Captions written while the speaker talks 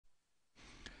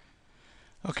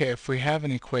Okay, if we have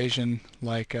an equation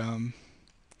like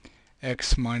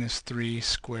x minus 3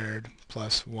 squared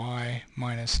plus y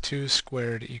minus 2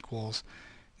 squared equals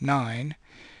 9,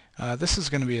 this is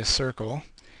going to be a circle,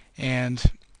 and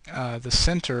the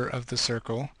center of the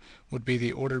circle would be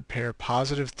the ordered pair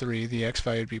positive 3. The x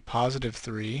value would be positive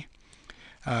 3.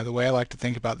 The way I like to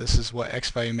think about this is what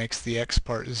x value makes the x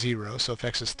part 0. So if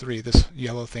x is 3, this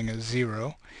yellow thing is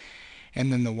 0. And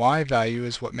then the y value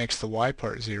is what makes the y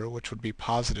part 0, which would be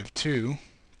positive 2.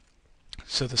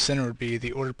 So the center would be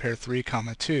the ordered pair 3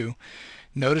 comma 2.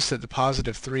 Notice that the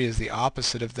positive 3 is the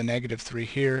opposite of the negative 3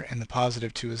 here, and the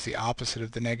positive 2 is the opposite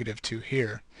of the negative 2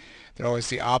 here. They're always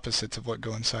the opposites of what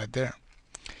go inside there.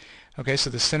 Okay, so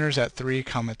the center's at 3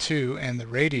 comma 2, and the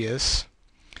radius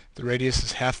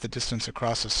is half the distance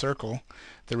across a circle.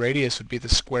 The radius would be the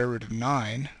square root of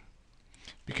 9,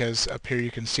 because up here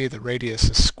you can see the radius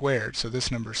is squared, so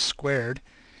this number is squared.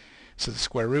 So the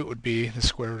square root would be the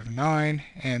square root of 9,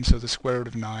 and so the square root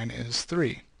of 9 is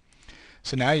 3.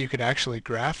 So now you could actually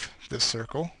graph this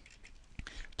circle,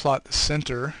 plot the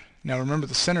center. Now remember,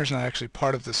 the center is not actually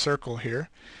part of the circle here.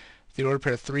 The ordered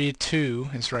pair 3, 2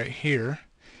 is right here.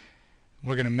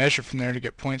 We're going to measure from there to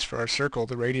get points for our circle.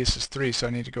 The radius is 3, so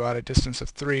I need to go out a distance of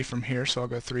 3 from here. So I'll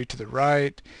go 3 to the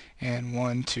right, and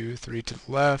 1, 2, 3 to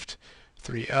the left,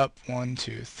 3 up, 1,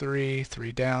 2, 3,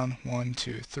 3 down, 1,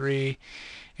 2, 3.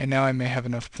 And now I may have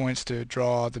enough points to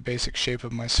draw the basic shape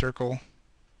of my circle.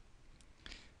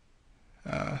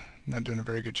 Not doing a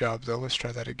very good job though. Let's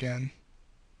try that again.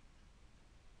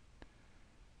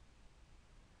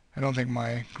 I don't think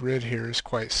my grid here is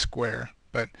quite square,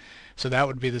 but so that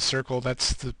would be the circle.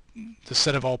 That's the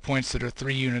set of all points that are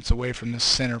 3 units away from this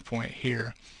center point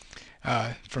here.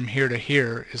 From here to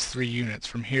here is 3 units.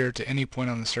 From here to any point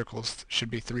on the circle should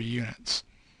be 3 units.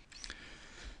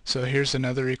 So here's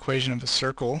another equation of a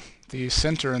circle. The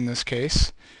center in this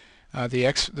case,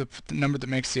 the number that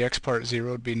makes the x part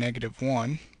 0 would be negative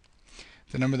 1.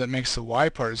 The number that makes the y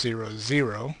part 0 is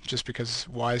 0, just because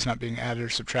y is not being added or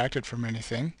subtracted from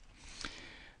anything.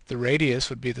 The radius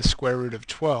would be the square root of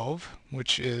 12,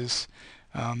 which is,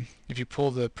 if you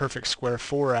pull the perfect square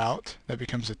 4 out, that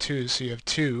becomes a 2, so you have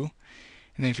 2.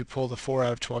 And then if you pull the 4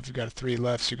 out of 12, you've got a 3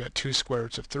 left, so you've got 2 square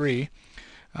roots of 3,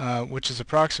 which is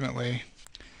approximately,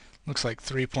 looks like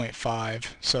 3.5.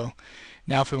 So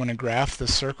now if we want to graph the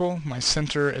circle, my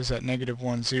center is at negative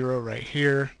 1, 0 right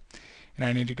here, and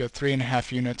I need to go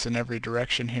 3.5 units in every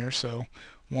direction here. So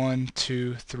 1,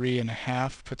 2,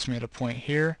 3.5 puts me at a point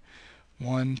here.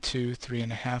 1, 2,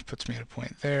 3.5 puts me at a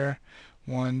point there.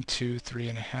 1, 2,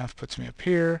 3.5 puts me up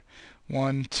here.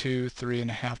 1, 2,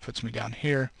 3.5 puts me down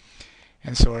here.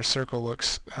 And so our circle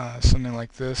looks something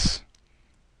like this.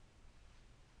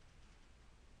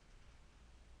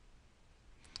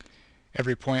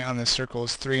 Every point on this circle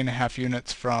is 3.5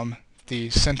 units from the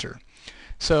center.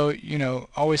 So, you know,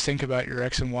 always think about your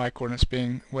x and y coordinates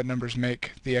being what numbers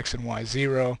make the x and y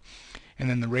 0, and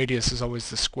then the radius is always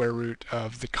the square root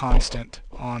of the constant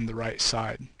on the right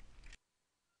side.